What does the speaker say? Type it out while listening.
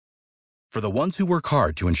For the ones who work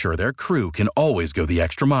hard to ensure their crew can always go the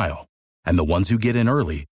extra mile, and the ones who get in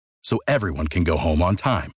early so everyone can go home on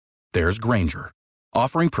time, there's Grainger,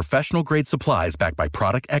 offering professional-grade supplies backed by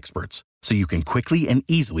product experts so you can quickly and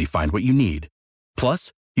easily find what you need.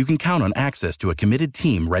 Plus, you can count on access to a committed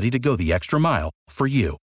team ready to go the extra mile for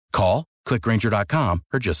you. Call, click Grainger.com,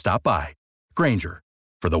 or just stop by. Grainger,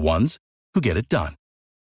 for the ones who get it done.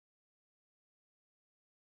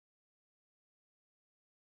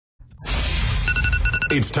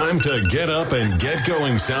 It's time to get up and get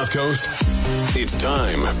going, South Coast. It's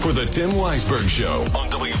time for the Tim Weisberg Show on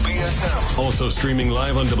WBSM. Also streaming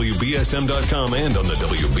live on WBSM.com and on the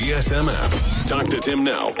WBSM app. Talk to Tim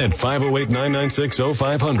now at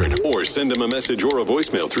 508-996-0500 or send him a message or a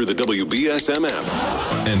voicemail through the WBSM app.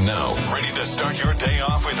 And now, ready to start your day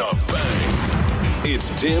off with a bang. It's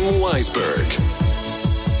Tim Weisberg.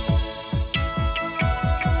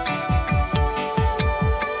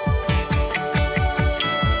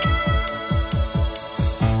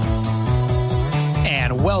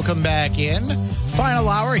 Welcome back in. Final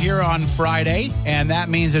hour here on Friday, and that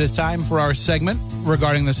means it is time for our segment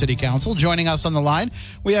regarding the City Council. Joining us on the line,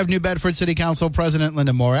 we have New Bedford City Council President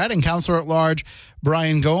Linda Morad and Councilor at Large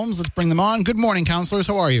Brian Gomes. Let's bring them on. Good morning, councilors.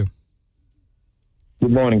 How are you?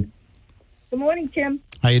 Good morning. Good morning, Tim.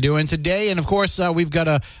 How you doing today? And, of course, we've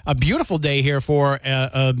got a beautiful day here for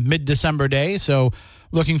a mid-December day, so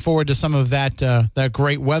looking forward to some of that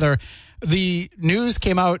great weather. The news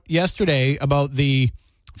came out yesterday about the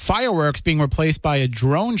fireworks being replaced by a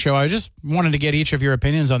drone show. I just wanted to get each of your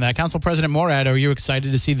opinions on that. Council President Morad, are you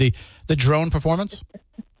excited to see the drone performance?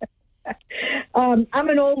 I'm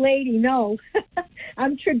an old lady, no.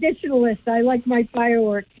 I'm traditionalist. I like my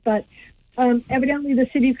fireworks, but evidently the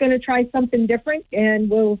city's going to try something different, and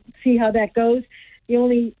we'll see how that goes. The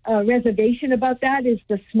only reservation about that is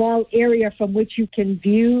the small area from which you can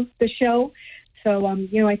view the show. So,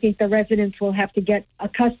 I think the residents will have to get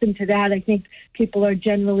accustomed to that. I think people are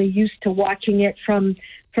generally used to watching it from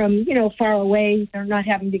far away. They're not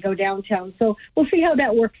having to go downtown. So we'll see how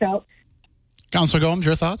that works out. Councilor Gomes,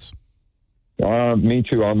 your thoughts? Me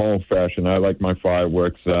too. I'm old-fashioned. I like my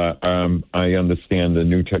fireworks. I understand the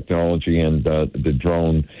new technology and the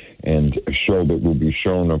drone and show that will be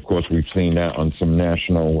shown. Of course, we've seen that on some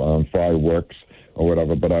national fireworks or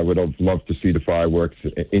whatever, but I would have loved to see the fireworks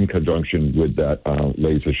in conjunction with that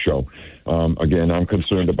laser show. Again, I'm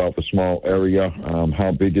concerned about the small area.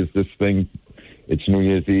 How big is this thing? It's New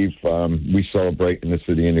Year's Eve. We celebrate in the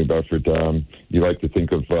city of New Bedford. You like to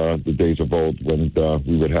think of the days of old when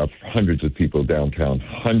we would have hundreds of people downtown.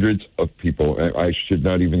 Hundreds of people. I should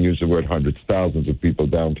not even use the word hundreds. Thousands of people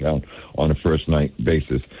downtown on a first night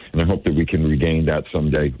basis. And I hope that we can regain that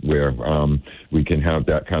someday where we can have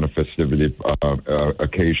that kind of festivity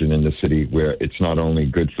occasion in the city where it's not only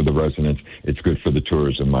good for the residents, it's good for the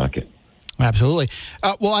tourism market. Absolutely.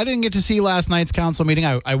 Well, I didn't get to see last night's council meeting.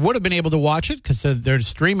 I would have been able to watch it because they're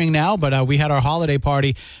streaming now, but we had our holiday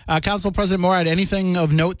party. Council President Morad, anything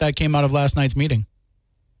of note that came out of last night's meeting?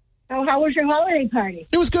 Oh, how was your holiday party?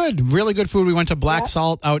 It was good. Really good food. We went to Black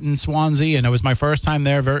Salt out in Swansea, and it was my first time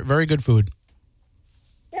there. Very, very good food.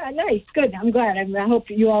 Yeah, nice. Good. I'm glad. I hope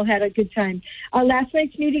you all had a good time. Last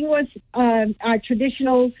night's meeting was our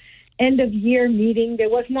traditional end-of-year meeting. There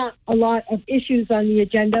was not a lot of issues on the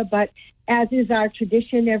agenda, but as is our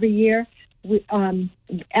tradition every year,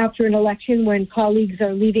 after an election, when colleagues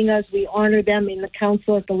are leaving us, we honor them in the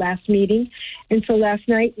council at the last meeting. And so last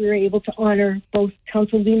night, we were able to honor both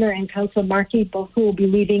Councilor Leamer and Councilor Markey, both who will be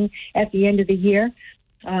leaving at the end of the year.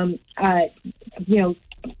 Clerk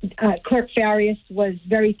Farias was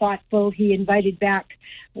very thoughtful. He invited back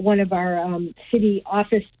one of our city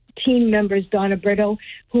office team members, Donna Brito,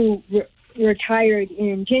 who retired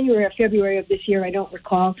in January or February of this year, I don't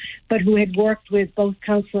recall, but who had worked with both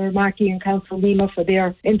Councilor Markey and Councilor Lima for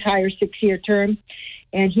their entire 6-year term.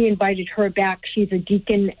 And he invited her back. She's a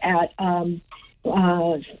deacon at the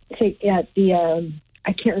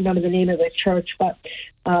I can't remember the name of the church, but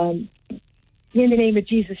in the name of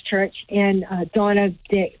Jesus Church. And Donna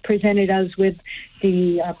presented us with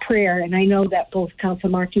the prayer. And I know that both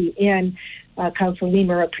Councilor Markey and Councilor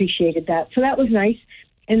Lima appreciated that. So that was nice.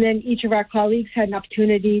 And then each of our colleagues had an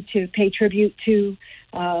opportunity to pay tribute to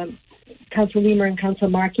Councilor Leamer and Councilor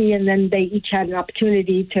Markey, and then they each had an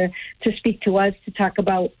opportunity to speak to us to talk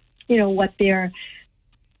about, what their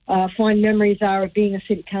fond memories are of being a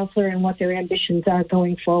city councilor and what their ambitions are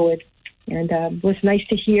going forward. And it was nice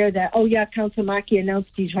to hear that, Councilor Markey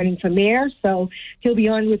announced he's running for mayor, so he'll be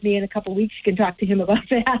on with me in a couple of weeks. You can talk to him about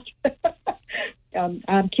that.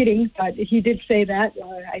 I'm kidding, but he did say that.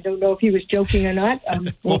 I don't know if he was joking or not.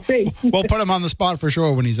 We'll see. We'll put him on the spot for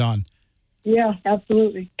sure when he's on. Yeah,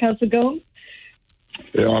 absolutely. Councilor Gomes?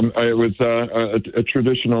 It was a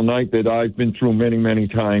traditional night that I've been through many, many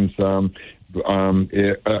times. A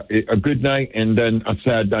good night and then a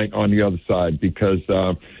sad night on the other side, because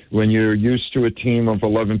when you're used to a team of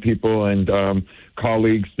 11 people and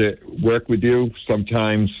colleagues that work with you,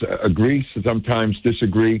 sometimes agree, sometimes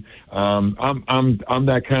disagree. I'm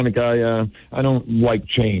that kind of guy. I don't like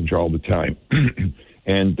change all the time.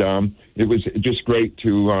 And it was just great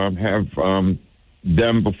to have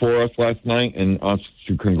them before us last night and us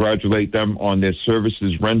to congratulate them on their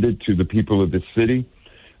services rendered to the people of the city.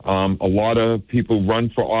 A lot of people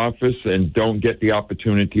run for office and don't get the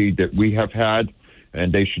opportunity that we have had,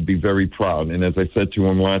 and they should be very proud. And as I said to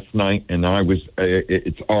them last night, and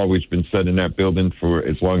it's always been said in that building for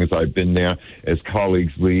as long as I've been there, as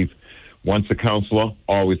colleagues leave, once a counselor,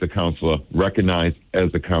 always a counselor, recognized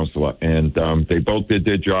as a counselor. And they both did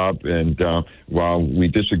their job. And while we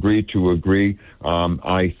disagree to agree,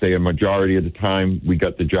 I say a majority of the time we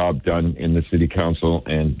got the job done in the city council,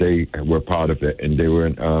 and they were part of it. And they were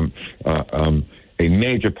a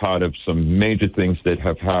major part of some major things that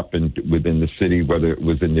have happened within the city, whether it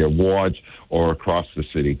was in their wards or across the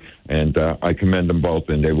city. And I commend them both,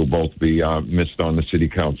 and they will both be missed on the city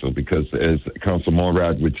council, because as Councilor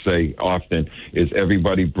Morad would say often, is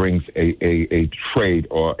everybody brings a trade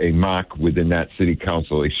or a mark within that city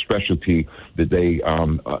council, a specialty that they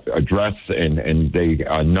address and they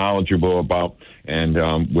are knowledgeable about. And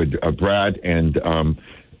with Brad and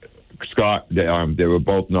Scott, they were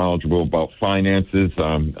both knowledgeable about finances.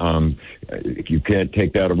 You can't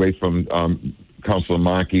take that away from Councilor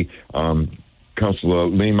Markey. Councilor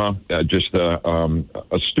Lima, just a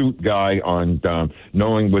astute guy on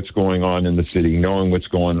knowing what's going on in the city, knowing what's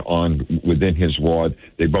going on within his ward.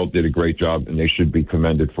 They both did a great job, and they should be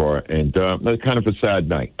commended for it. And kind of a sad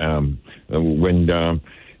night when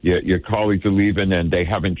your colleagues are leaving and they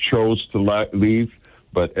haven't chose to leave.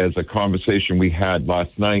 But as a conversation we had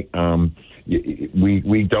last night,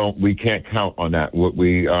 we can't count on that. What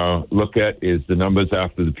we look at is the numbers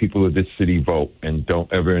after the people of this city vote, and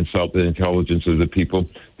don't ever insult the intelligence of the people.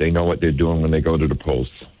 They know what they're doing when they go to the polls.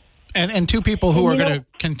 And two people who are going to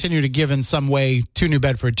continue to give in some way to New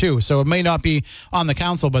Bedford too. So it may not be on the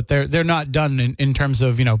council, but they're not done in terms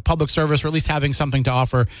of public service, or at least having something to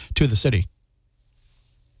offer to the city.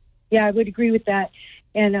 Yeah, I would agree with that.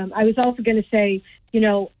 And I was also going to say, we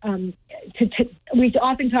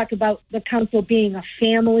often talk about the council being a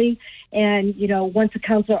family, and, once a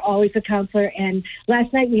counselor, always a counselor. And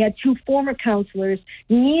last night we had two former counselors.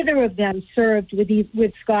 Neither of them served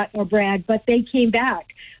with Scott or Brad, but they came back.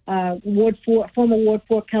 Former Ward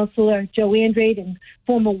 4 Councilor Joe Andrade and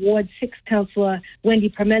former Ward 6 Councilor Wendy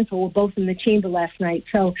Pimentel were both in the chamber last night.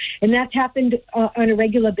 So, and that's happened on a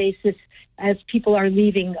regular basis as people are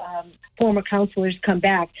leaving. Former counselors come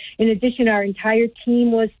back. In addition, our entire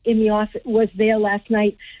team was in the office, was there last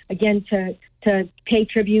night again to pay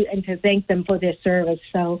tribute and to thank them for their service.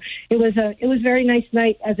 So it was a very nice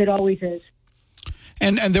night, as it always is.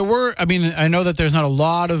 And there were, I know that there's not a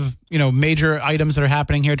lot of, major items that are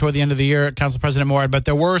happening here toward the end of the year, Council President Morad, but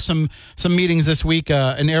there were some meetings this week,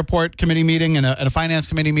 an airport committee meeting and a finance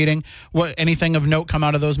committee meeting. Anything of note come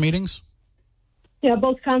out of those meetings? Yeah,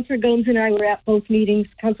 both Councilor Gomes and I were at both meetings.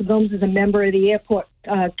 Councilor Gomes is a member of the airport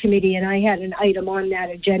committee, and I had an item on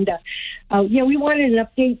that agenda. We wanted an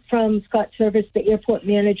update from Scott Service, the airport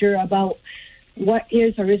manager, about what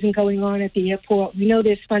is or isn't going on at the airport. We know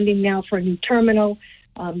there's funding now for a new terminal.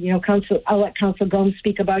 I'll let Councilor Gomes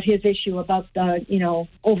speak about his issue about the,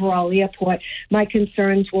 overall airport. My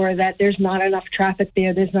concerns were that there's not enough traffic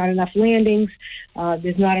there. There's not enough landings.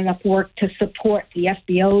 There's not enough work to support the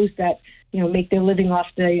FBOs that make their living off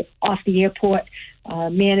the airport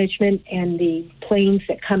management and the planes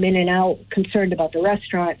that come in and out, concerned about the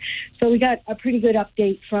restaurant. So we got a pretty good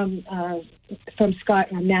update from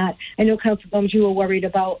Scott on that. I know, Councilor Gomes, you were worried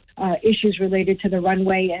about issues related to the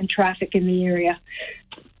runway and traffic in the area.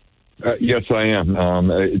 Yes, I am.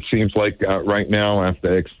 It seems like right now,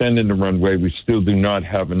 after extending the runway, we still do not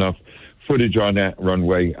have enough footage on that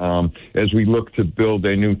runway. As we look to build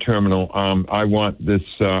a new terminal, I want this.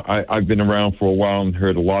 I've been around for a while and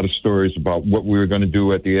heard a lot of stories about what we were going to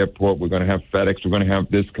do at the airport. We're going to have FedEx. We're going to have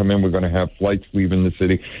this come in. We're going to have flights leaving the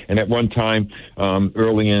city. And at one time,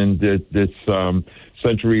 early in this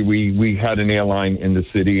century, we had an airline in the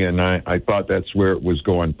city, and I thought that's where it was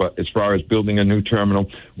going. But as far as building a new terminal,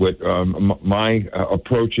 what my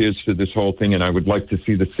approach is to this whole thing, and I would like to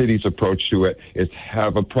see the city's approach to it, is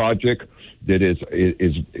have a project that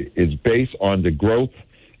is based on the growth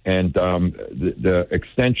and the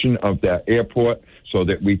extension of that airport so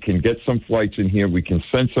that we can get some flights in here, we can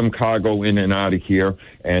send some cargo in and out of here,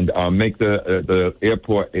 and make the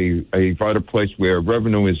airport a vital place where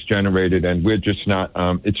revenue is generated, and we're just not,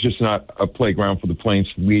 it's just not a playground for the planes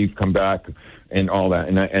to leave, come back, and all that.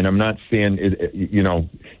 And I'm not saying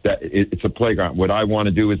that it's a playground. What I want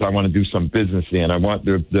to do is I want to do some business there, and I want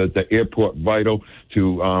the airport vital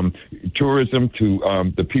to tourism,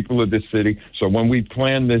 to the people of this city. So when we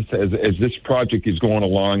plan this, as this project is going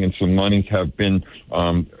along and some monies have been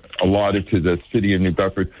allotted to the city of New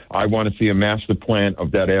Bedford, I want to see a master plan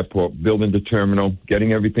of that airport, building the terminal,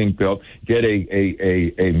 getting everything built, get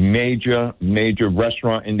a major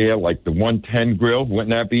restaurant in there like the 110 Grill.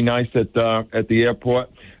 Wouldn't that be nice at the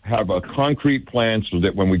airport? Have a concrete plan so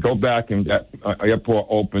that when we go back and that airport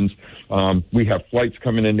opens, we have flights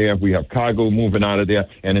coming in there, we have cargo moving out of there,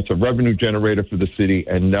 and it's a revenue generator for the city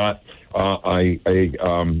and not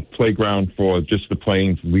a playground for just the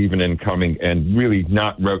planes leaving and coming, and really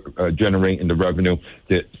not generating the revenue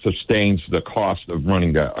that sustains the cost of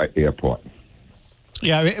running the airport.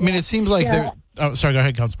 Yeah, I mean, it seems like oh, sorry, go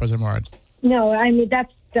ahead, Council President Morad. No, I mean,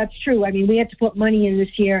 that's true. I mean, we had to put money in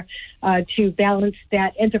this year to balance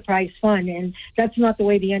that enterprise fund, and that's not the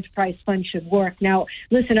way the enterprise fund should work. Now,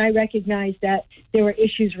 listen, I recognize that there were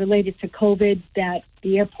issues related to COVID that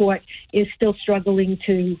the airport is still struggling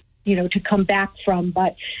to come back from,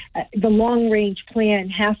 but the long-range plan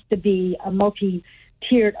has to be a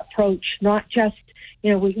multi-tiered approach, not just,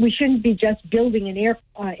 we shouldn't be just building an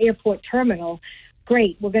airport terminal.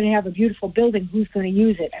 Great, we're going to have a beautiful building. Who's going to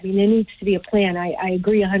use it? I mean, there needs to be a plan. I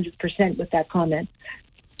agree 100% with that comment.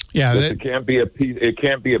 Yeah, it can't be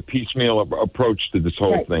a piecemeal approach to this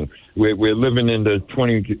whole thing. We're living in the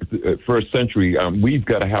 21st century. We've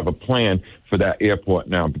got to have a plan for that airport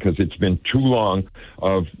now, because it's been too long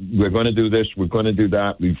of we're going to do this, we're going to do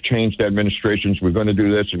that, we've changed administrations, we're going to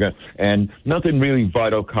do this, and nothing really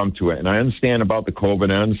vital come to it. And I understand about the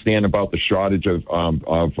COVID, I understand about the shortage of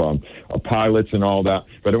pilots and all that,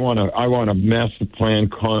 but I want a master plan,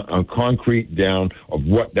 concrete down of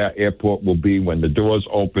what that airport will be when the doors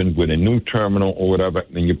open with a new terminal or whatever,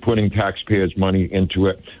 and you're putting taxpayers' money into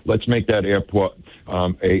it. Let's make that airport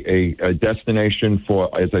a destination for,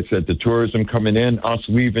 as I said, the tourism coming in, us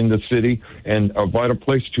leaving the city, and a vital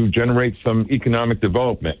place to generate some economic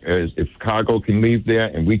development. If cargo can leave there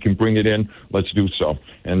and we can bring it in, let's do so.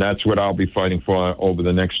 And that's what I'll be fighting for over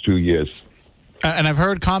the next 2 years. And I've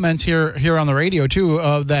heard comments here on the radio, too,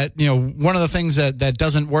 that, one of the things that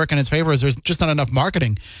doesn't work in its favor is there's just not enough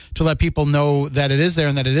marketing to let people know that it is there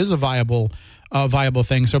and that it is a viable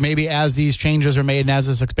thing. So maybe as these changes are made and as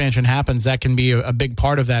this expansion happens, that can be a big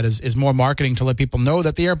part of that is more marketing to let people know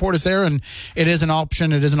that the airport is there and it is an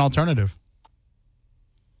option, it is an alternative.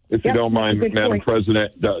 If you don't mind, Madam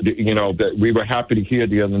President, that we were happy to hear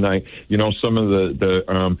the other night, some of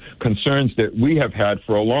the concerns that we have had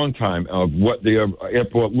for a long time of what the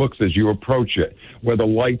airport looks as you approach it, whether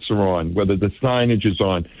lights are on, whether the signage is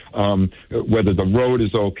on, whether the road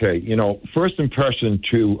is okay. First impression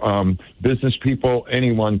to business people,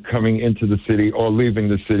 anyone coming into the city or leaving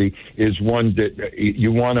the city, is one that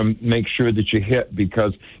you want to make sure that you hit,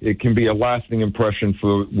 because it can be a lasting impression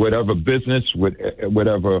for whatever business,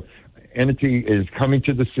 whatever entity is coming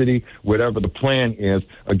to the city, whatever the plan is.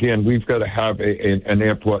 Again, we've got to have an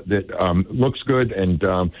airport that looks good and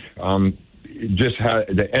just have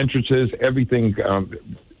the entrances, everything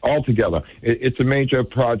all together. It's a major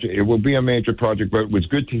project. It will be a major project, but it was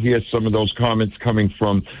good to hear some of those comments coming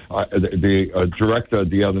from the director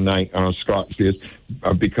the other night, Scott Sears,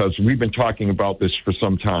 because we've been talking about this for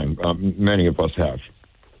some time. Many of us have.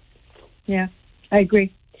 Yeah, I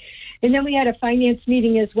agree. And then we had a finance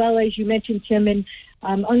meeting as well, as you mentioned, Tim. And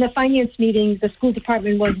on the finance meeting, the school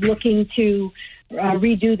department was looking to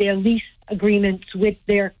redo their lease agreements with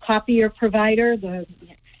their copier provider,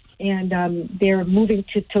 and they're moving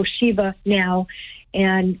to Toshiba now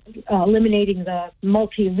and eliminating the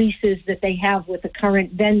multi-leases that they have with the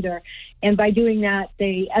current vendor. And by doing that,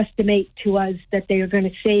 they estimate to us that they are going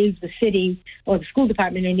to save the city or the school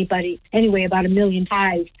department, anyway, about $1.5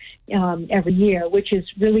 million every year, which is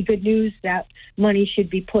really good news. That money should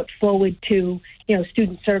be put forward to,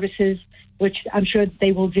 student services, which I'm sure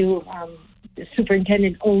they will do.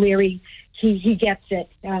 Superintendent O'Leary, he gets it.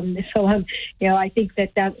 So I think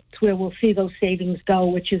that's where we'll see those savings go,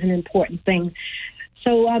 which is an important thing.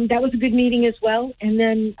 So that was a good meeting as well. And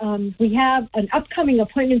then we have an upcoming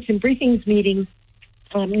appointments and briefings meeting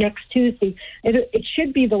next Tuesday. It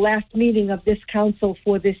should be the last meeting of this council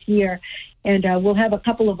for this year. And we'll have a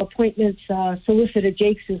couple of appointments. Solicitor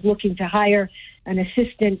Jakes is looking to hire an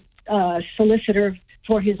assistant solicitor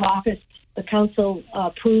for his office. The council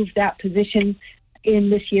approved that position in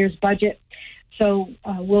this year's budget. So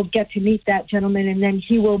we'll get to meet that gentleman, and then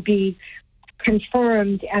he will be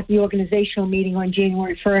confirmed at the organizational meeting on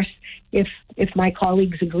January 1st if my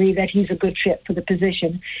colleagues agree that he's a good fit for the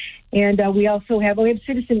position. And we also have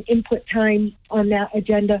citizen input time on that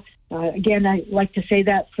agenda. Again, I like to say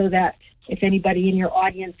that so that if anybody in your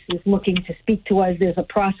audience is looking to speak to us, there's a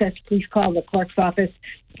process. Please call the clerk's office,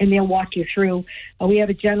 and they'll walk you through. We have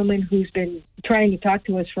a gentleman who's been trying to talk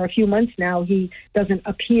to us for a few months now. He doesn't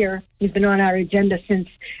appear. He's been on our agenda since,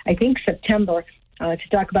 I think, September to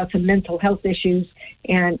talk about some mental health issues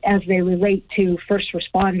and as they relate to first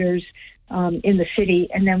responders in the city.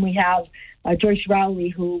 And then we have Joyce Rowley,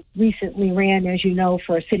 who recently ran, as you know,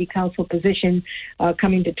 for a city council position,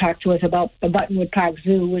 coming to talk to us about the Buttonwood Park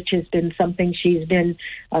Zoo, which has been something she's been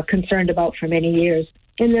concerned about for many years.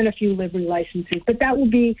 And then a few livery licenses. But that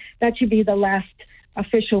should be the last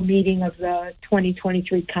official meeting of the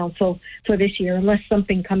 2023 council for this year, unless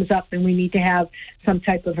something comes up and we need to have some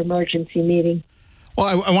type of emergency meeting.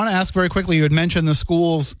 Well, I want to ask very quickly, you had mentioned the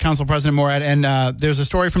schools, Council President Morad, and there's a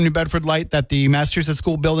story from New Bedford Light that the Massachusetts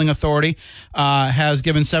School Building Authority has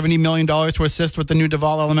given $70 million to assist with the new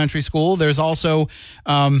Duval Elementary School. There's also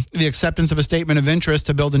the acceptance of a statement of interest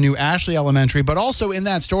to build a new Ashley Elementary. But also in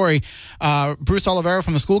that story, Bruce Oliveira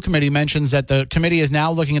from the school committee mentions that the committee is now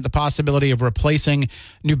looking at the possibility of replacing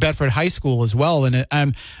New Bedford High School as well. And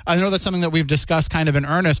I know that's something that we've discussed kind of in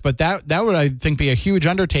earnest, but that would, I think, be a huge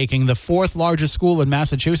undertaking, the fourth largest school in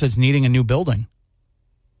Massachusetts needing a new building.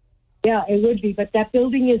 Yeah, it would be, but that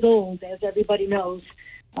building is old, as everybody knows.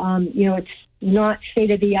 It's not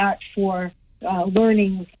state-of-the-art for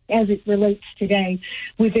learning as it relates today.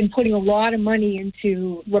 We've been putting a lot of money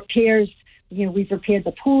into repairs. We've repaired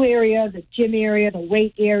the pool area, the gym area, the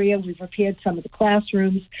weight area. We've repaired some of the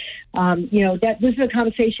classrooms. This is a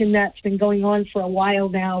conversation that's been going on for a while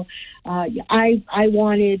now. I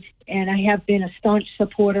wanted, and I have been a staunch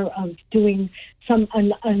supporter of doing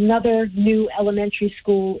another new elementary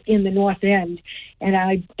school in the North End. And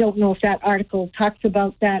I don't know if that article talks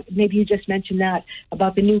about that. Maybe you just mentioned that,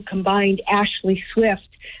 about the new combined Ashley Swift.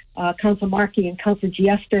 Councilor Markey and Councilor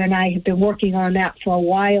Giester and I have been working on that for a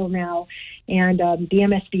while now. And the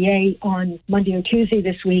MSBA on Monday or Tuesday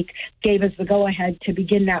this week gave us the go-ahead to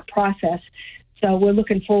begin that process. So we're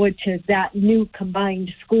looking forward to that new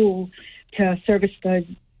combined school to service the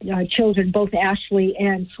children. Both Ashley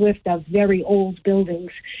and Swift are very old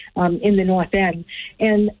buildings in the North End.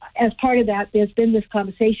 And as part of that, there's been this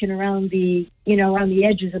conversation around the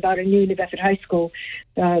edges about a new New Bedford High School.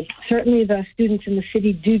 Certainly the students in the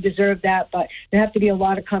city do deserve that, but there have to be a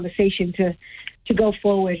lot of conversation to go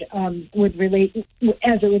forward as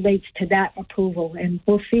it relates to that approval. And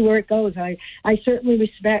we'll see where it goes. I certainly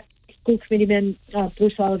respect School Committeeman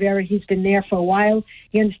Bruce Oliveira. He's been there for a while.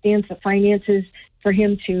 He understands the finances. For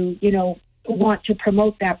him to, want to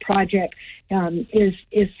promote that project is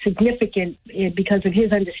significant because of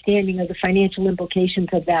his understanding of the financial implications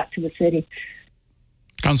of that to the city.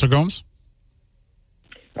 Councilor Gomes?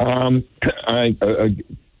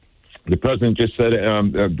 The president just said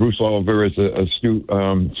Bruce Oliver is a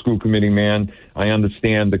school committee man. I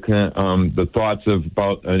understand the thoughts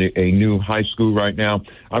about a new high school right now.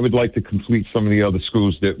 I would like to complete some of the other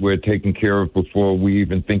schools that we're taking care of before we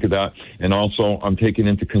even think of that. And also, I'm taking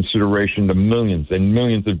into consideration the millions and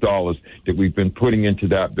millions of dollars that we've been putting into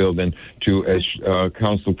that building to, as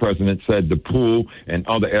Council President said, the pool and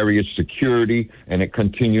other areas, security, and it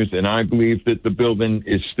continues. And I believe that the building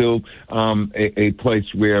is still a place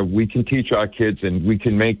where we can teach our kids and we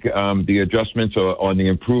can make the adjustments or the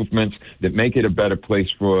improvements that make it a better place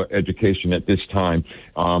for education at this time.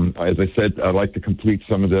 As I said, I'd like to complete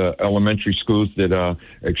some of the elementary schools that are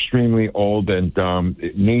extremely old and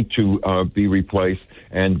need to be replaced,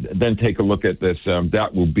 and then take a look at this.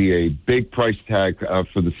 That will be a big price tag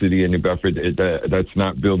for the city of New Bedford. That's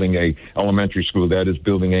not building a elementary school. That is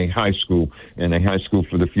building a high school, and a high school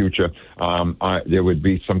for the future. There would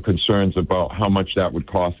be some concerns about how much that would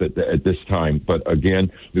cost at this time. But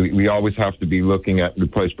again, we always have to be looking at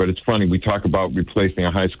replace. But it's funny, we talk about replacing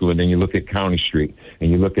a high school, and then you look at County Street,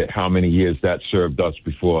 and you look at how many years that served us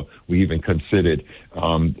before we even considered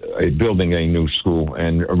building a new school.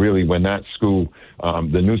 And really, when that school,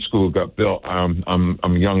 the new school got built, I'm a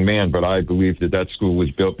young man, but I believe that school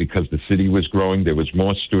was built because the city was growing. There was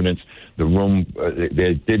more students. The room,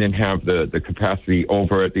 they didn't have the capacity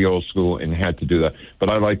over at the old school and had to do that. But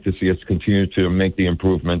I like to see us continue to make the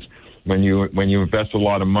improvements. When you invest a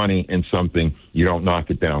lot of money in something, you don't knock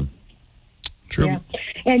it down. True. Yeah.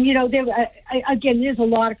 And, there's a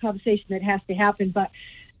lot of conversation that has to happen, but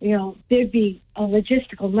there'd be a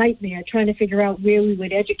logistical nightmare trying to figure out where we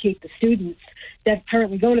would educate the students that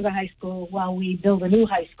currently go to the high school while we build a new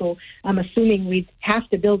high school. I'm assuming we'd have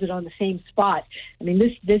to build it on the same spot. I mean,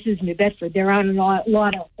 this is New Bedford. There aren't a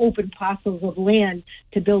lot of open parcels of land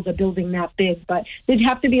to build a building that big, but there'd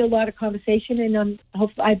have to be a lot of conversation, and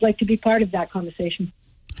I'd like to be part of that conversation.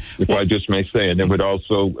 If I just may say, and it would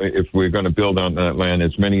also, if we're going to build on that land,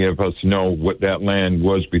 as many of us know what that land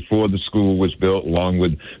was before the school was built, along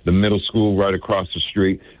with the middle school right across the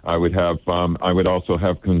street, I would also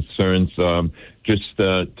have concerns just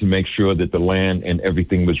to make sure that the land and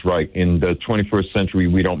everything was right. In the 21st century,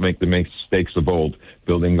 we don't make the mistakes of old,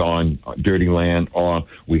 building on dirty land, or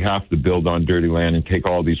we have to build on dirty land and take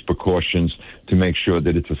all these precautions to make sure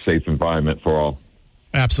that it's a safe environment for all.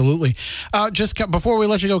 Absolutely. Just before we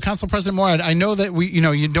let you go, Council President Morad, I know that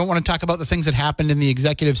you don't want to talk about the things that happened in the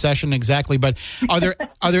executive session exactly, but are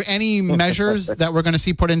there any measures that we're going to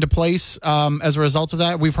see put into place as a result of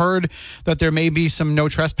that? We've heard that there may be some no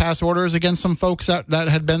trespass orders against some folks that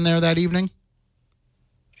had been there that evening.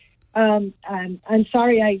 I'm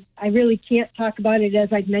sorry, I really can't talk about it.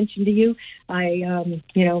 As I've mentioned to you, I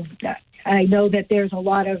know that there's a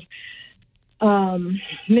lot of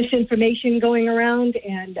misinformation going around,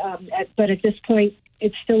 but at this point,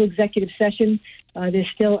 it's still executive session. There's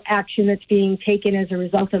still action that's being taken as a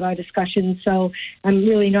result of our discussion, so I'm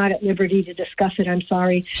really not at liberty to discuss it. I'm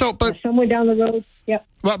sorry. So, but somewhere down the road, yep.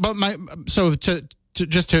 Well, but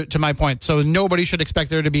to my point, so nobody should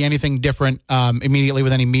expect there to be anything different immediately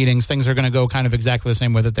with any meetings. Things are going to go kind of exactly the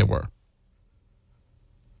same way that they were.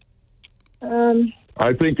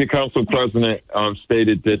 I think the council president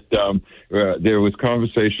stated that there was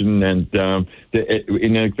conversation, and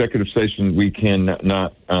in an executive session we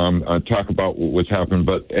cannot talk about what was happening,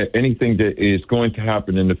 but anything that is going to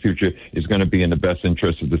happen in the future is going to be in the best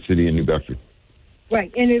interest of the city of New Bedford.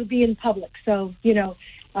 Right, and it'll be in public, so,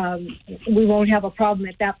 we won't have a problem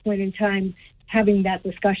at that point in time having that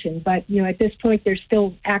discussion. But, at this point, there's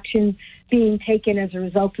still action being taken as a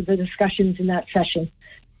result of the discussions in that session.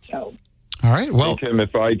 So... All right. Well, Tim,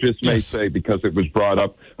 if I just may say, because it was brought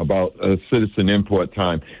up about citizen input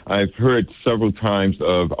time, I've heard several times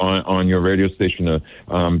on your radio station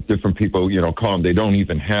different people, call them. They don't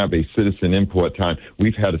even have a citizen input time.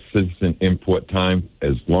 We've had a citizen input time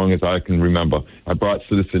as long as I can remember. I brought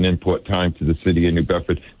citizen input time to the city of New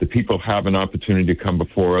Bedford. The people have an opportunity to come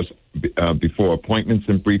before us before appointments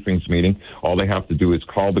and briefings meeting. All they have to do is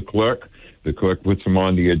call the clerk. The clerk puts them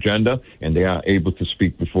on the agenda, and they are able to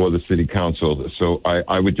speak before the city council. So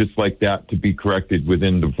I would just like that to be corrected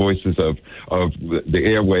within the voices of the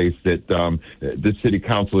airways, that the city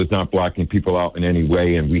council is not blocking people out in any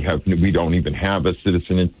way, and we don't even have a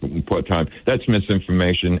citizen input time. That's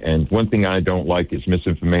misinformation, and one thing I don't like is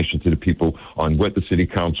misinformation to the people on what the city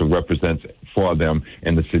council represents for them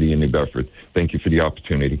and the city of New Bedford. Thank you for the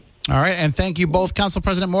opportunity. All right, and thank you both, Council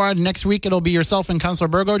President Morad. Next week, it'll be yourself and Councilor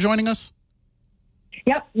Burgo joining us.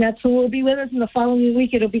 Yep, that's who will be with us. And the following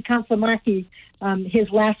week, it'll be Councilor Markey, his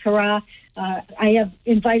last hurrah. I have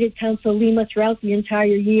invited Councilor Lima throughout the entire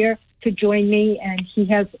year to join me, and he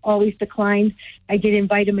has always declined. I did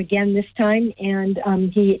invite him again this time, and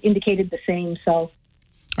he indicated the same. So.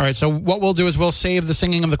 All right, so what we'll do is we'll save the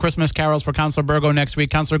singing of the Christmas carols for Councilor Burgo next week.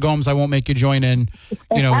 Councilor Gomes, I won't make you join in.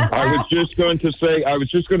 I was just going to say,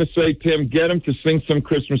 Tim, get him to sing some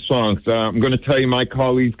Christmas songs. I'm going to tell you, my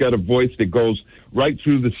colleague's got a voice that goes right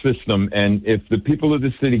through the system, and if the people of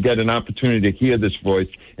the city get an opportunity to hear this voice,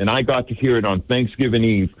 and I got to hear it on Thanksgiving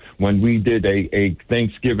Eve when we did a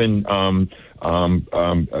Thanksgiving thing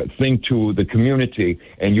to the community,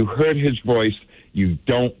 and you heard his voice, you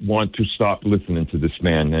don't want to stop listening to this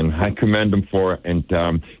man, and I commend him for it,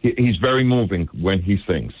 and he's very moving when he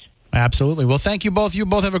sings. Absolutely. Well, thank you both. You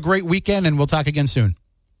both have a great weekend, and we'll talk again soon.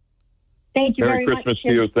 Thank you very much. Merry Christmas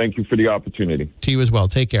to you. Thank you for the opportunity. To you as well.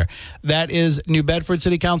 Take care. That is New Bedford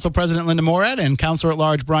City Council President Linda Morad and Councilor at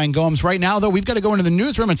Large Brian Gomes. Right now, though, we've got to go into the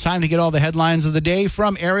newsroom. It's time to get all the headlines of the day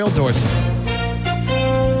from Ariel Dorsey.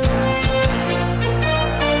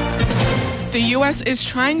 The U.S. is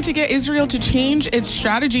trying to get Israel to change its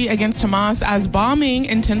strategy against Hamas as bombing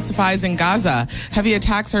intensifies in Gaza. Heavy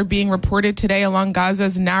attacks are being reported today along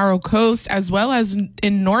Gaza's narrow coast, as well as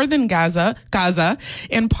in northern Gaza,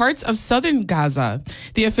 and parts of southern Gaza.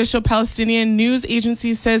 The official Palestinian news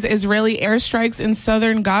agency says Israeli airstrikes in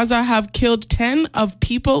southern Gaza have killed 10 of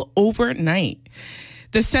people overnight.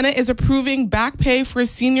 The Senate is approving back pay for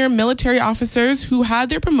senior military officers who had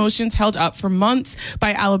their promotions held up for months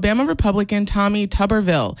by Alabama Republican Tommy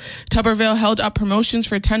Tuberville. Tuberville held up promotions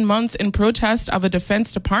for 10 months in protest of a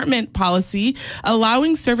Defense Department policy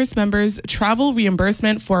allowing service members travel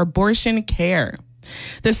reimbursement for abortion care.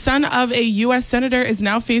 The son of a U.S. senator is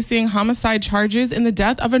now facing homicide charges in the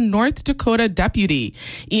death of a North Dakota deputy.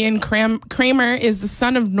 Ian Kramer is the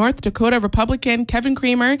son of North Dakota Republican Kevin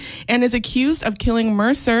Kramer and is accused of killing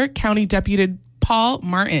Mercer County Deputy Paul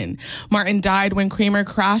Martin. Martin died when Kramer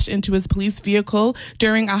crashed into his police vehicle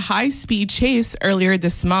during a high-speed chase earlier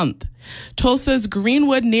this month. Tulsa's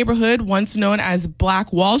Greenwood neighborhood, once known as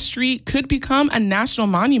Black Wall Street, could become a national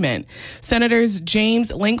monument. Senators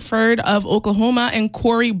James Lankford of Oklahoma and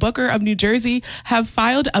Cory Booker of New Jersey have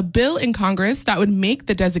filed a bill in Congress that would make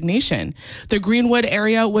the designation. The Greenwood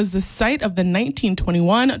area was the site of the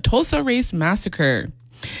 1921 Tulsa Race Massacre.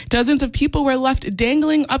 Dozens of people were left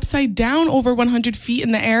dangling upside down over 100 feet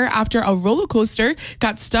in the air after a roller coaster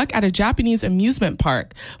got stuck at a Japanese amusement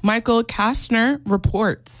park. Michael Kastner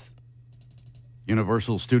reports.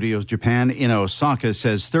 Universal Studios Japan in Osaka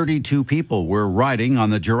says 32 people were riding on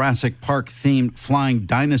the Jurassic Park-themed flying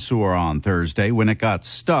dinosaur on Thursday when it got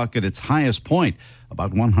stuck at its highest point,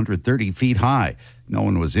 about 130 feet high. No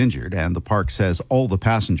one was injured, and the park says all the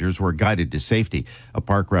passengers were guided to safety. A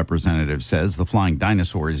park representative says the flying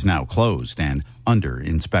dinosaur is now closed and under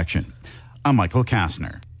inspection. I'm Michael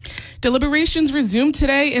Kastner. Deliberations resumed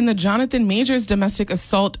today in the Jonathan Majors domestic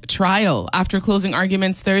assault trial. After closing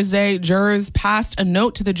arguments Thursday, jurors passed a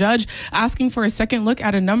note to the judge asking for a second look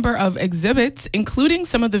at a number of exhibits, including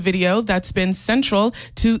some of the video that's been central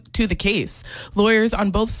to the case. Lawyers on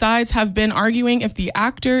both sides have been arguing if the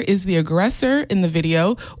actor is the aggressor in the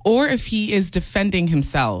video or if he is defending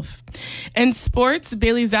himself. In sports,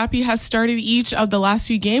 Bailey Zappi has started each of the last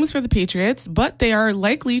few games for the Patriots, but they are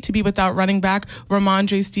likely to be without running back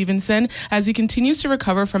Ramondre Stevenson as he continues to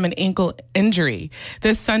recover from an ankle injury.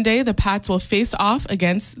 This Sunday, the Pats will face off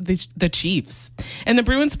against the Chiefs. And the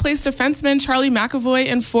Bruins placed defenseman Charlie McAvoy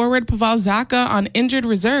and forward Pavel Zacha on injured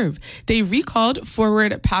reserve. They recalled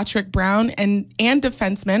forward Patrick Brown and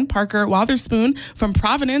defenseman Parker Wotherspoon from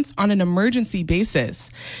Providence on an emergency basis.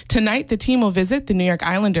 Tonight, the team will visit the New York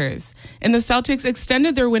Islanders. And the Celtics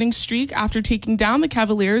extended their winning streak after taking down the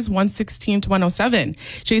Cavaliers 116-107.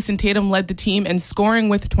 Jason Tatum led the team in scoring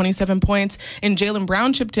with 27 points, and Jaylen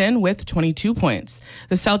Brown chipped in with 22 points.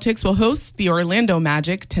 The Celtics will host the Orlando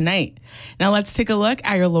Magic tonight. Now let's take a look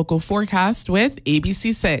at your local forecast with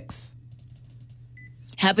ABC6.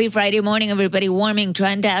 Happy Friday morning, everybody. Warming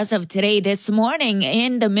trend as of today this morning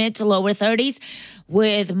in the mid to lower 30s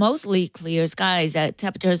with mostly clear skies.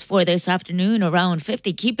 Temperatures for this afternoon around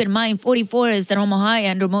 50. Keep in mind 44 is the normal high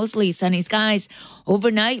under mostly sunny skies.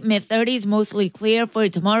 Overnight, mid 30s, mostly clear. For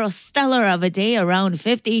tomorrow, stellar of a day around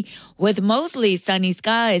 50 with mostly sunny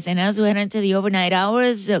skies. And as we head into the overnight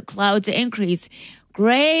hours, clouds increase.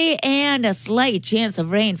 Gray and a slight chance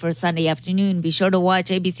of rain for Sunday afternoon. Be sure to watch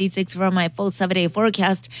ABC6 for my full 7-day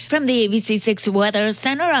forecast. From the ABC6 Weather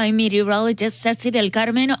Center, I'm meteorologist Ceci Del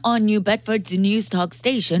Carmen on New Bedford's News Talk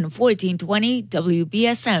Station, 1420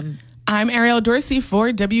 WBSM. I'm Ariel Dorsey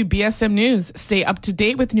for WBSM News. Stay up to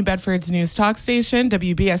date with New Bedford's News Talk Station,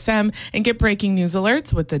 WBSM, and get breaking news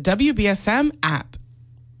alerts with the WBSM app.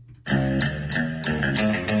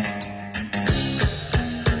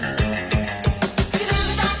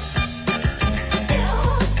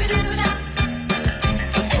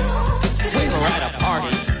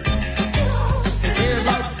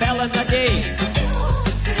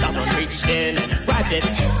 Someone reached in and grabbed it.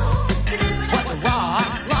 What a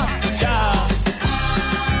rock, lobster.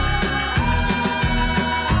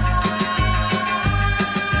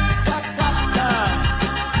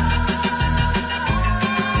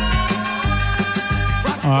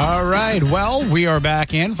 All right. Well, we are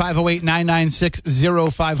back in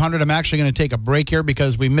 508-996-0500. I'm actually going to take a break here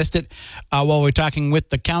because we missed it while we're talking with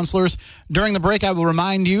the counselors. During the break, I will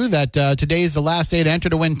remind you that today is the last day to enter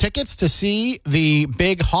to win tickets to see the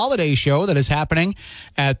big holiday show that is happening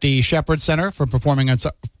at the Shepherd Center for Performing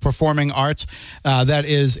Arts. That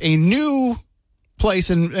is a new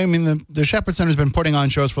place, and I mean the Shepherd Center has been putting on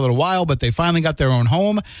shows for a little while, but they finally got their own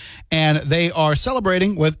home, and they are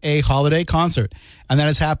celebrating with a holiday concert, and that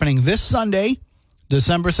is happening this Sunday,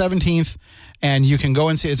 December 17th, and you can go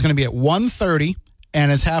and see. It's going to be at 1:30,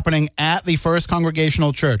 and it's happening at the First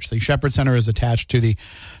Congregational Church. The Shepherd Center is attached to the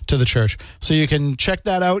to the church. So you can check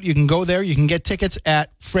that out. You can go there. You can get tickets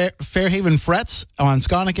at Fairhaven Frets on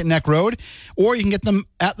Sconticut Neck Road, or you can get them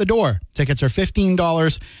at the door. Tickets are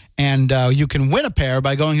 $15, and you can win a pair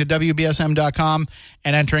by going to WBSM.com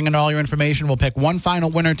and entering in all your information. We'll pick one final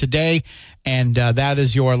winner today, and that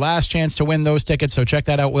is your last chance to win those tickets, so check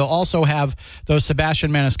that out. We'll also have those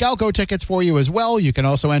Sebastian Maniscalco tickets for you as well. You can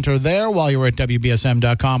also enter there while you're at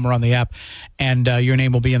WBSM.com or on the app, and your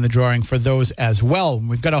name will be in the drawing for those as well.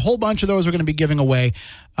 We've got a whole bunch of those we're going to be giving away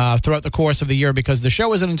throughout the course of the year because the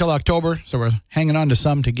show isn't until October, so we're hanging on to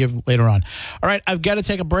some to give later on. All right, I've got to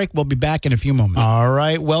take a break. We'll be back in a few moments. All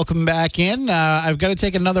right, welcome back in. I've got to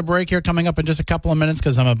take another break here coming up in just a couple of minutes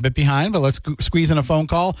because I'm a bit behind, but let's squeeze in a phone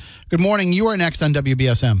call. Good morning. You are next on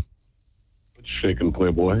WBSM. Shaking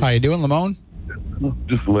Playboy. How you doing, Lamone?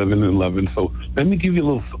 Just living and loving. So let me give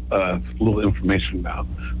you a little information now.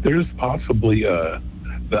 There's possibly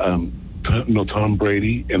Tom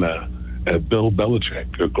Brady and Bill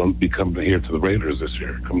Belichick are going to be coming here to the Raiders this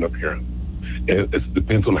year, coming up here. It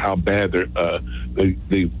depends on how bad they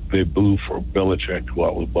boo for Belichick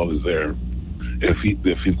while he's there. If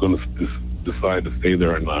he's going to decide to stay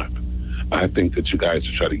there or not. I think that you guys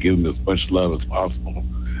should try to give him as much love as possible.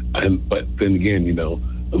 But then again,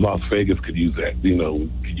 Las Vegas could use that.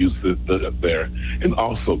 Could use it there. And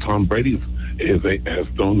also, Tom Brady has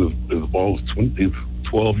thrown his balls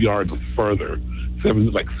 12 yards further,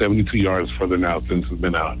 72 yards further now since he's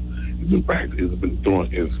been out. He's been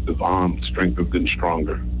throwing his arm strength is getting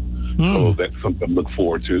stronger. So that's something to look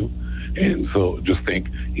forward to. And so just think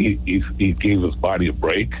he gave his body a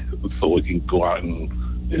break so he can go out and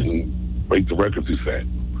break the records he set.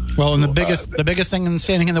 Well, and the biggest thing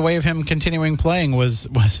standing in the way of him continuing playing was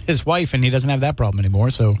his wife, and he doesn't have that problem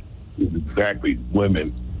anymore. So exactly,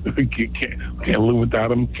 women can't live without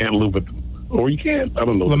them. Can't live with them, or you can. I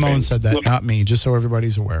don't know. Lamone said that, not me. Just so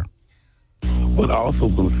everybody's aware. What I also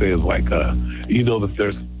going to say is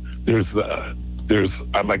that there's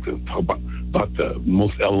I'd like to talk about the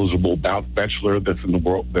most eligible bachelor that's in the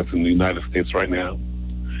world, that's in the United States right now,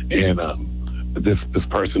 and this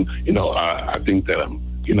person, I think that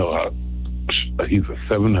he's a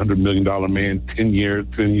 $700 million man, 10 years,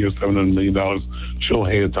 $700 million.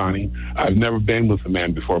 Shohei Ohtani. I've never been with a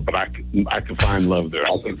man before, but I can find love there.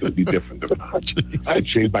 I think it'd be different than I'd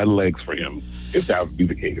shave my legs for him if that would be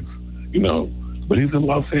the case. But he's in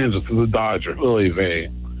Los Angeles. He's a Dodger. Maybe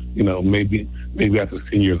after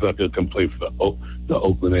 10 years up, he'll come play for the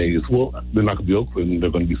Oakland A's. Well, they're not going to be Oakland. They're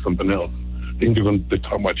going to be something else. I think they're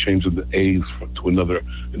talking about changing the A's to another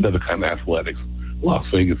kind of athletics, Las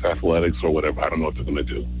Vegas athletics or whatever. I don't know what they're going to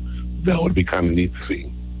do. That would be kind of neat to see.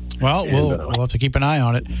 Well, we'll have to keep an eye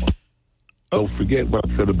on it. Don't forget what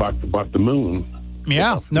I said about the moon.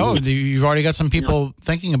 Yeah, no, you've already got some people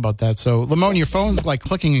thinking about that. So, Lamone, your phone's like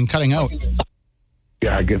clicking and cutting out.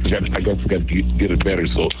 Yeah, I guess we got to get it better.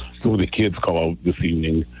 So some of the kids call this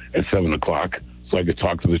evening at 7:00, so I could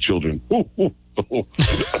talk to the children.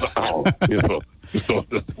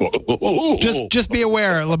 Just be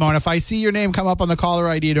aware, Lamone, if I see your name come up on the caller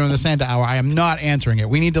ID during the Santa Hour, I am not answering it.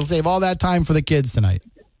 We need to save all that time for the kids tonight.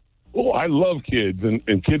 Oh, I love kids,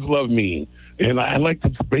 and kids love me, and I like to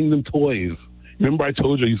bring them toys. Remember I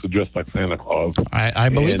told you I used to dress like Santa Claus? I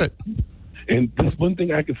believe it. And there's one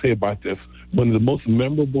thing I can say about this. One of the most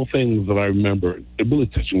memorable things that I remember, a really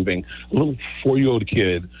touching thing, a little 4-year-old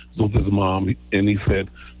kid was with his mom, and he said,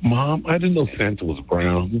 "Mom, I didn't know Santa was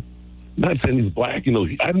brown." Not saying he's black, I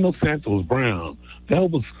didn't know Santa was brown.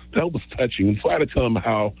 That was touching. And so I had to tell him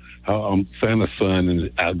how Santa's son,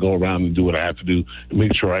 and I go around and do what I have to do and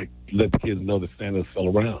make sure I let the kids know that Santa's still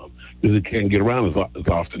around, because he can't get around as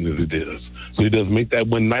often as he does. So he does make that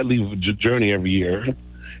one nightly journey every year.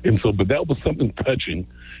 And so, but that was something touching.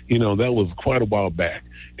 That was quite a while back.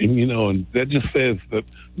 And, and that just says that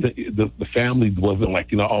the family wasn't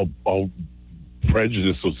like, all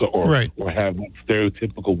prejudiced or have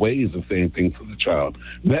stereotypical ways of saying things to the child.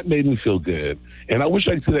 And that made me feel good. And I wish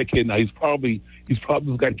I could see that kid now. He's probably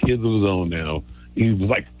got kids of his own now. He was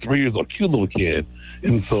like 3 years old, cute little kid.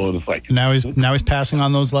 And so it's like now he's passing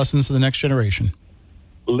on those lessons to the next generation.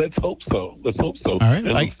 Let's hope so. All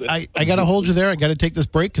right. I got to hold you there. I got to take this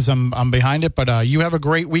break because I'm behind it. But you have a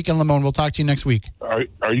great weekend, Lamone. We'll talk to you next week.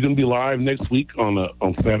 Are you going to be live next week on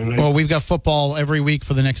Saturday? Well, we've got football every week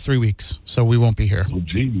for the next 3 weeks, so we won't be here. Oh,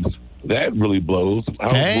 geez. That really blows.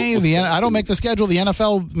 I don't make the schedule. The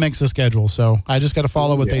NFL makes the schedule, so I just got to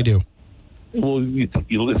follow what they do. Well,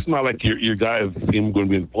 it's not like your guys' team going to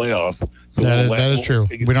be in the playoffs. That is true.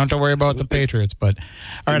 We don't have to worry about the Patriots, but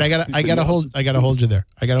all right, I gotta hold you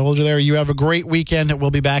there. You have a great weekend.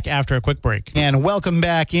 We'll be back after a quick break. And welcome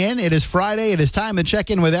back in. It is Friday. It is time to check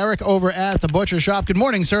in with Eric over at the Butcher Shop. Good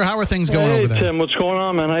morning, sir. How are things going over there? Hey, Tim. What's going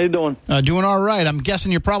on, man? How you doing? Doing all right. I'm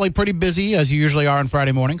guessing you're probably pretty busy, as you usually are on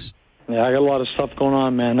Friday mornings. Yeah, I got a lot of stuff going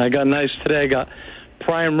on, man. I got nice today. I got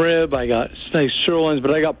prime rib. I got nice sirloins,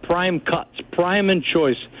 but I got prime cuts, prime and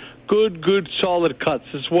choice. Good, solid cuts.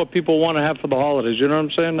 This is what people want to have for the holidays. You know what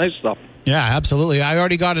I'm saying? Nice stuff. Yeah, absolutely. I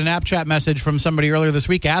already got an app chat message from somebody earlier this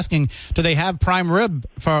week asking, do they have prime rib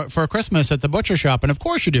for Christmas at the Butcher Shop? And of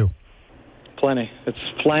course you do. Plenty. It's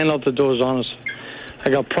flying out the doors, honest. I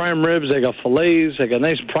got prime ribs. I got fillets. I got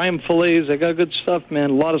nice prime fillets. I got good stuff,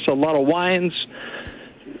 man. A lot of wines,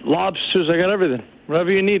 lobsters. I got everything.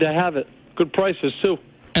 Whatever you need, I have it. Good prices, too.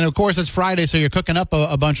 And, of course, it's Friday, so you're cooking up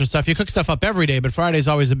a bunch of stuff. You cook stuff up every day, but Friday's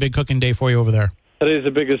always a big cooking day for you over there. Today's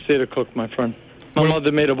the biggest day to cook, my friend. My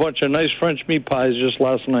mother made a bunch of nice French meat pies just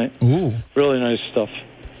last night. Ooh. Really nice stuff.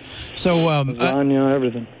 So, lasagna,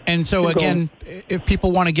 everything. And so, again, if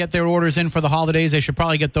people want to get their orders in for the holidays, they should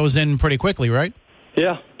probably get those in pretty quickly, right?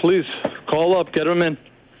 Yeah, please. Call up, get them in.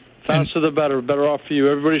 Faster the better. Better off for you.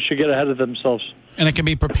 Everybody should get ahead of themselves. And it can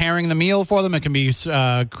be preparing the meal for them. It can be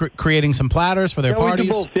creating some platters for their parties.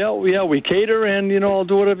 We do both. Yeah, we cater, and I'll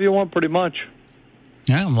do whatever you want, pretty much.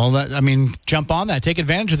 Yeah, well, jump on that. Take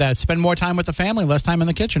advantage of that. Spend more time with the family, less time in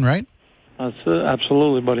the kitchen, right? That's it.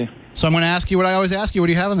 Absolutely, buddy. So I'm going to ask you what I always ask you. What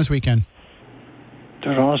are you having this weekend?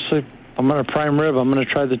 Dude, honestly, I'm going to prime rib. I'm going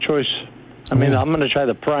to try the choice. I'm going to try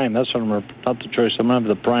the prime. That's what not the choice. I'm going to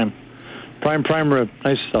have the prime. Prime rib.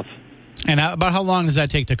 Nice stuff. And about how long does that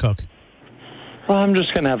take to cook? Well, I'm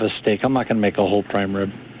just going to have a steak. I'm not going to make a whole prime rib.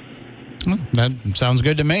 That sounds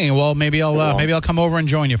good to me. Well, maybe I'll come over and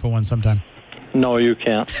join you for one sometime. No, you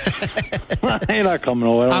can't. You're not coming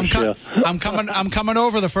over. I'm coming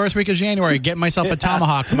over the first week of January. Getting myself a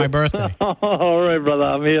tomahawk for my birthday. All right, brother.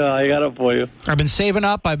 I'm here. I got it for you. I've been saving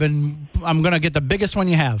up. I'm going to get the biggest one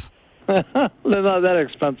you have. They're not that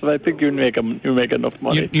expensive. I think you make enough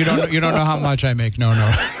money. You don't know how much I make. No.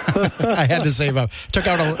 I had to save up. Took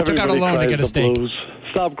out a loan to get a steak. Blues.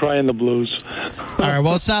 Stop crying the blues. All right.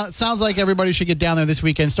 Well, it sounds like everybody should get down there this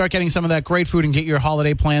weekend. Start getting some of that great food and get your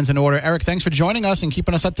holiday plans in order. Eric, thanks for joining us and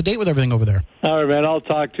keeping us up to date with everything over there. All right, man. I'll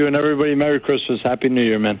talk to you. And everybody, Merry Christmas. Happy New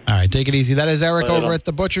Year, man. All right. Take it easy. That is Eric over at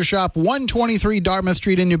the Butcher Shop, 123 Dartmouth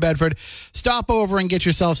Street in New Bedford. Stop over and get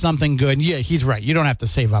yourself something good. Yeah, he's right. You don't have to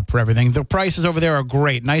save up for everything. The prices over there are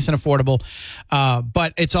great, nice and affordable.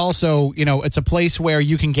 But it's also, it's a place where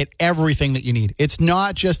you can get everything that you need. It's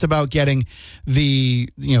not just about getting the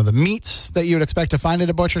meats that you would expect to find at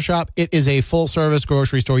a butcher shop. It is a full-service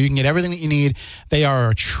grocery store. You can get everything that you need. They are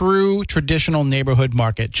a true traditional neighborhood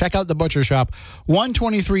market. Check out the Butcher Shop,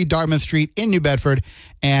 123 Dartmouth Street in New Bedford,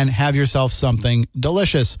 and have yourself something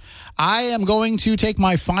delicious. I am going to take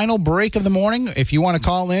my final break of the morning. If you want to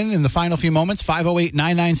call in the final few moments,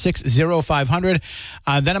 508-996-0500.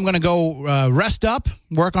 Then I'm going to go rest up,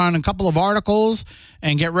 work on a couple of articles,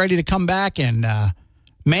 and get ready to come back and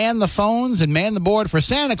man the phones and man the board for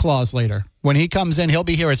Santa Claus later. When he comes in, he'll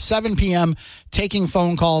be here at 7 p.m. taking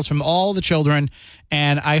phone calls from all the children.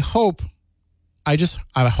 And I hope,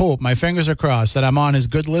 my fingers are crossed, that I'm on his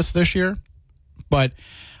good list this year. But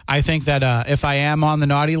I think that if I am on the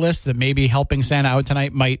naughty list, that maybe helping Santa out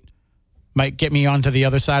tonight might get me onto the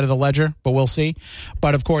other side of the ledger, but we'll see.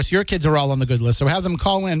 But, of course, your kids are all on the good list. So have them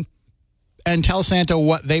call in and tell Santa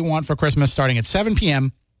what they want for Christmas starting at 7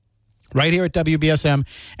 p.m., right here at WBSM.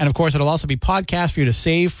 And, of course, it'll also be podcast for you to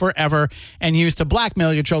save forever and use to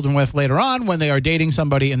blackmail your children with later on when they are dating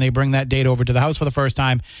somebody and they bring that date over to the house for the first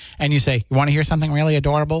time. And you say, you want to hear something really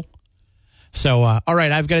adorable? So, all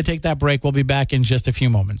right, I've got to take that break. We'll be back in just a few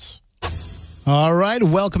moments. All right,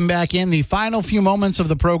 welcome back in the final few moments of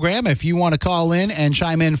the program. If you want to call in and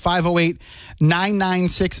chime in,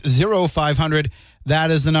 508-996-0500.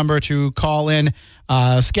 That is the number to call in.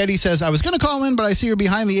 Sketty says, I was going to call in, but I see you're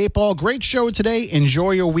behind the 8 ball. Great show today.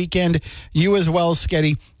 Enjoy your weekend. You as well,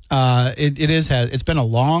 Sketty. It's been a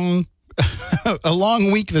long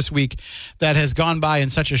week this week that has gone by in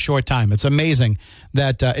such a short time. It's amazing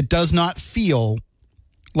that it does not feel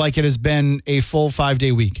like it has been a full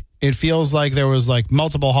 5-day week. It feels like there was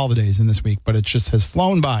multiple holidays in this week, but it just has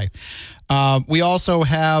flown by. We also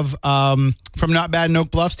have from Not Bad in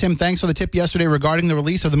Oak Bluffs, Tim, thanks for the tip yesterday regarding the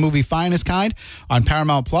release of the movie Finest Kind on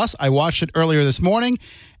Paramount Plus. I watched it earlier this morning,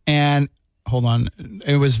 and Hold on.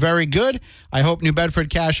 It was very good. I hope New Bedford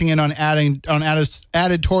cashing in on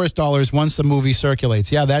added tourist dollars once the movie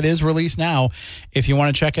circulates. Yeah, that is released now. If you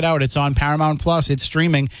want to check it out, it's on Paramount Plus. It's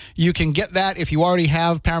streaming. You can get that if you already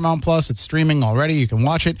have Paramount Plus. It's streaming already. You can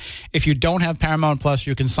watch it. If you don't have Paramount Plus,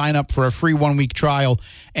 you can sign up for a free 1-week trial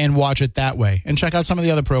and watch it that way. And check out some of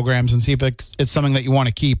the other programs and see if it's something that you want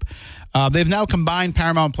to keep. They've now combined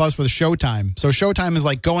Paramount Plus with Showtime. So Showtime is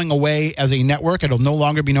like going away as a network. It'll no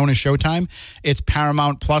longer be known as Showtime. It's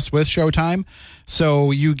Paramount Plus with Showtime.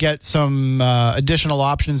 So you get some additional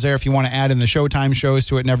options there if you want to add in the Showtime shows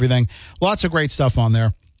to it and everything. Lots of great stuff on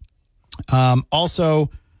there.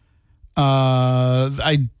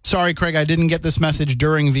 Sorry, Craig, I didn't get this message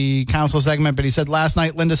during the council segment, but he said last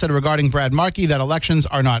night, Linda said regarding Brad Markey that elections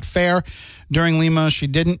are not fair. During Lima, she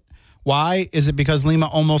didn't. Why? Is it because Lima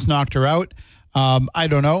almost knocked her out? I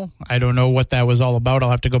don't know. I don't know what that was all about. I'll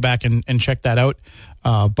have to go back and check that out.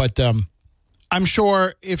 But I'm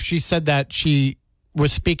sure if she said that, she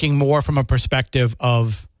was speaking more from a perspective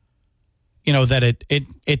of, that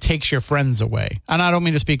it takes your friends away. And I don't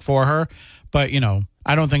mean to speak for her, but,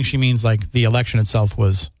 I don't think she means like the election itself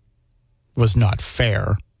was not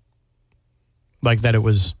fair. Like that it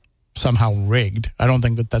was somehow rigged. I don't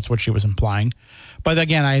think that that's what she was implying. But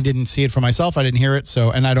again, I didn't see it for myself. I didn't hear it.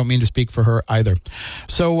 And I don't mean to speak for her either.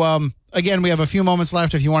 So again, we have a few moments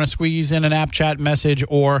left. If you want to squeeze in an app chat message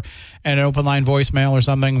or an open line voicemail or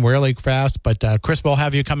something, really fast. But Chris will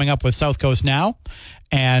have you coming up with South Coast Now.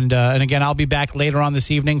 And again, I'll be back later on this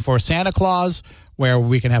evening for Santa Claus, where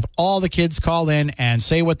we can have all the kids call in and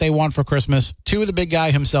say what they want for Christmas to the big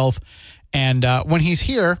guy himself. And when he's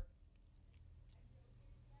here,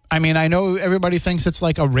 I mean, I know everybody thinks it's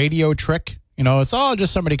like a radio trick. It's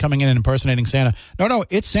just somebody coming in and impersonating Santa. No,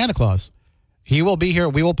 it's Santa Claus. He will be here.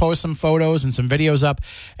 We will post some photos and some videos up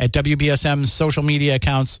at WBSM's social media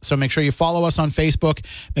accounts. So make sure you follow us on Facebook.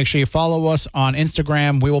 Make sure you follow us on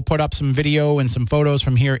Instagram. We will put up some video and some photos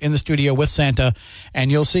from here in the studio with Santa,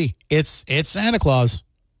 and you'll see it's Santa Claus.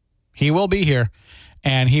 He will be here,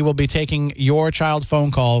 and he will be taking your child's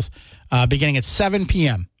phone calls beginning at 7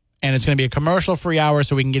 p.m., and it's going to be a commercial-free hour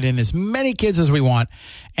so we can get in as many kids as we want,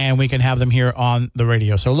 and we can have them here on the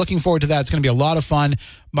radio. So looking forward to that. It's going to be a lot of fun.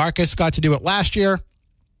 Marcus got to do it last year.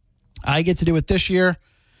 I get to do it this year,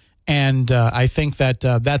 and I think that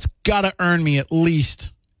that's got to earn me at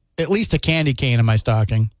least a candy cane in my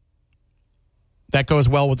stocking. That goes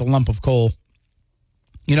well with a lump of coal.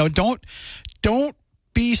 Don't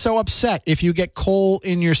be so upset if you get coal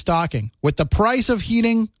in your stocking. With the price of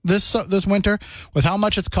heating this winter, with how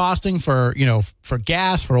much it's costing for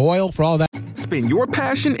gas, for oil, for all that. Spin your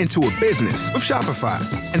passion into a business with Shopify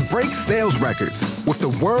and break sales records with the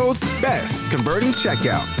world's best converting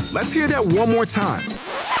checkout. Let's hear that one more time.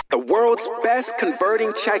 The world's best converting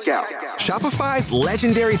checkout. Shopify's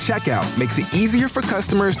legendary checkout makes it easier for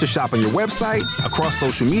customers to shop on your website, across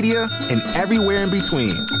social media, and everywhere in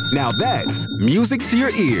between. Now that's music to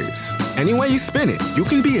your ears. Any way you spin it, you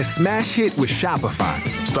can be a smash hit with Shopify.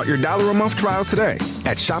 Start your $1 a month trial today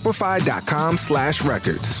at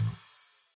shopify.com/records.